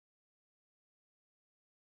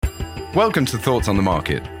Welcome to Thoughts on the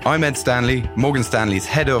Market. I'm Ed Stanley, Morgan Stanley's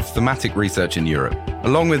head of Thematic research in Europe.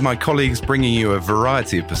 Along with my colleagues bringing you a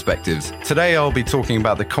variety of perspectives, today I'll be talking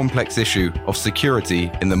about the complex issue of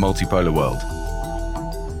security in the multipolar world.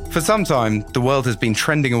 For some time, the world has been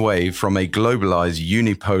trending away from a globalized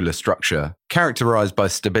unipolar structure characterized by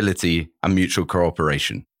stability and mutual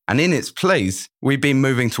cooperation. And in its place, we've been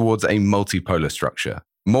moving towards a multipolar structure,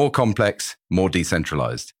 more complex, more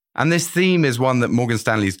decentralized. And this theme is one that Morgan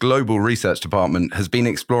Stanley's global research department has been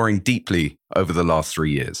exploring deeply over the last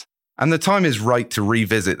 3 years. And the time is right to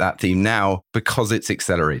revisit that theme now because it's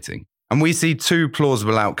accelerating. And we see two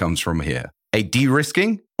plausible outcomes from here. A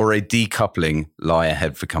de-risking or a decoupling lie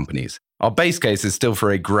ahead for companies. Our base case is still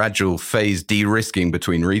for a gradual phased de-risking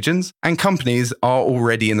between regions, and companies are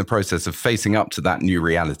already in the process of facing up to that new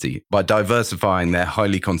reality by diversifying their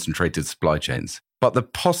highly concentrated supply chains. But the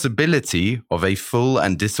possibility of a full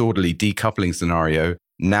and disorderly decoupling scenario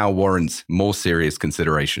now warrants more serious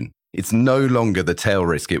consideration. It's no longer the tail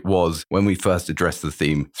risk it was when we first addressed the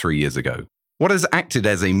theme 3 years ago. What has acted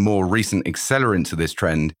as a more recent accelerant to this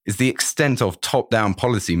trend is the extent of top-down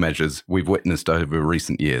policy measures we've witnessed over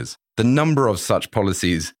recent years. The number of such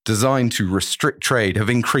policies designed to restrict trade have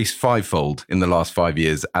increased fivefold in the last 5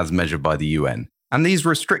 years as measured by the UN. And these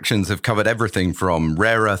restrictions have covered everything from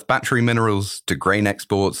rare earth battery minerals to grain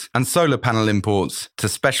exports and solar panel imports to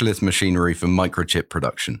specialist machinery for microchip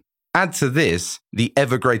production. Add to this the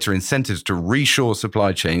ever greater incentives to reshore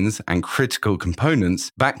supply chains and critical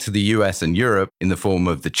components back to the US and Europe in the form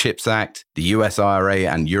of the CHIPS Act, the US IRA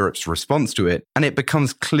and Europe's response to it, and it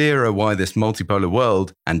becomes clearer why this multipolar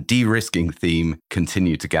world and de-risking theme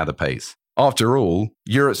continue to gather pace. After all,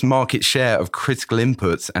 Europe's market share of critical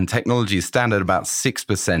inputs and technologies stand at about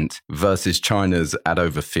 6% versus China's at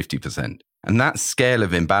over 50%. And that scale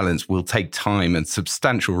of imbalance will take time and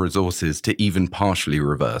substantial resources to even partially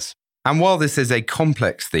reverse. And while this is a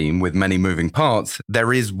complex theme with many moving parts,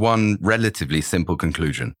 there is one relatively simple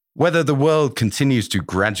conclusion. Whether the world continues to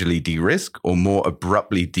gradually de-risk or more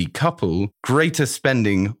abruptly decouple, greater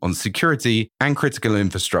spending on security and critical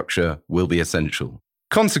infrastructure will be essential.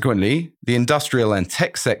 Consequently, the industrial and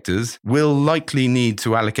tech sectors will likely need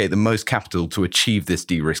to allocate the most capital to achieve this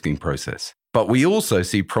de-risking process. But we also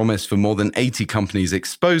see promise for more than 80 companies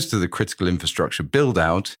exposed to the critical infrastructure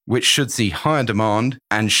buildout, which should see higher demand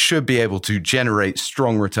and should be able to generate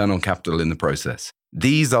strong return on capital in the process.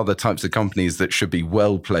 These are the types of companies that should be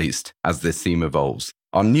well placed as this theme evolves.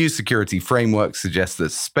 Our new security framework suggests that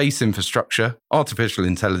space infrastructure, artificial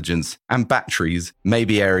intelligence, and batteries may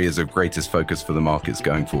be areas of greatest focus for the markets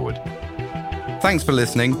going forward. Thanks for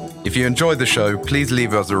listening. If you enjoyed the show, please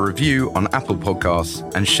leave us a review on Apple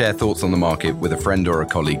Podcasts and share thoughts on the market with a friend or a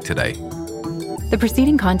colleague today. The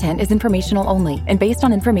preceding content is informational only and based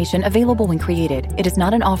on information available when created. It is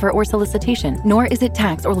not an offer or solicitation, nor is it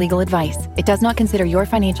tax or legal advice. It does not consider your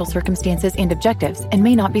financial circumstances and objectives and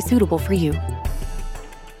may not be suitable for you.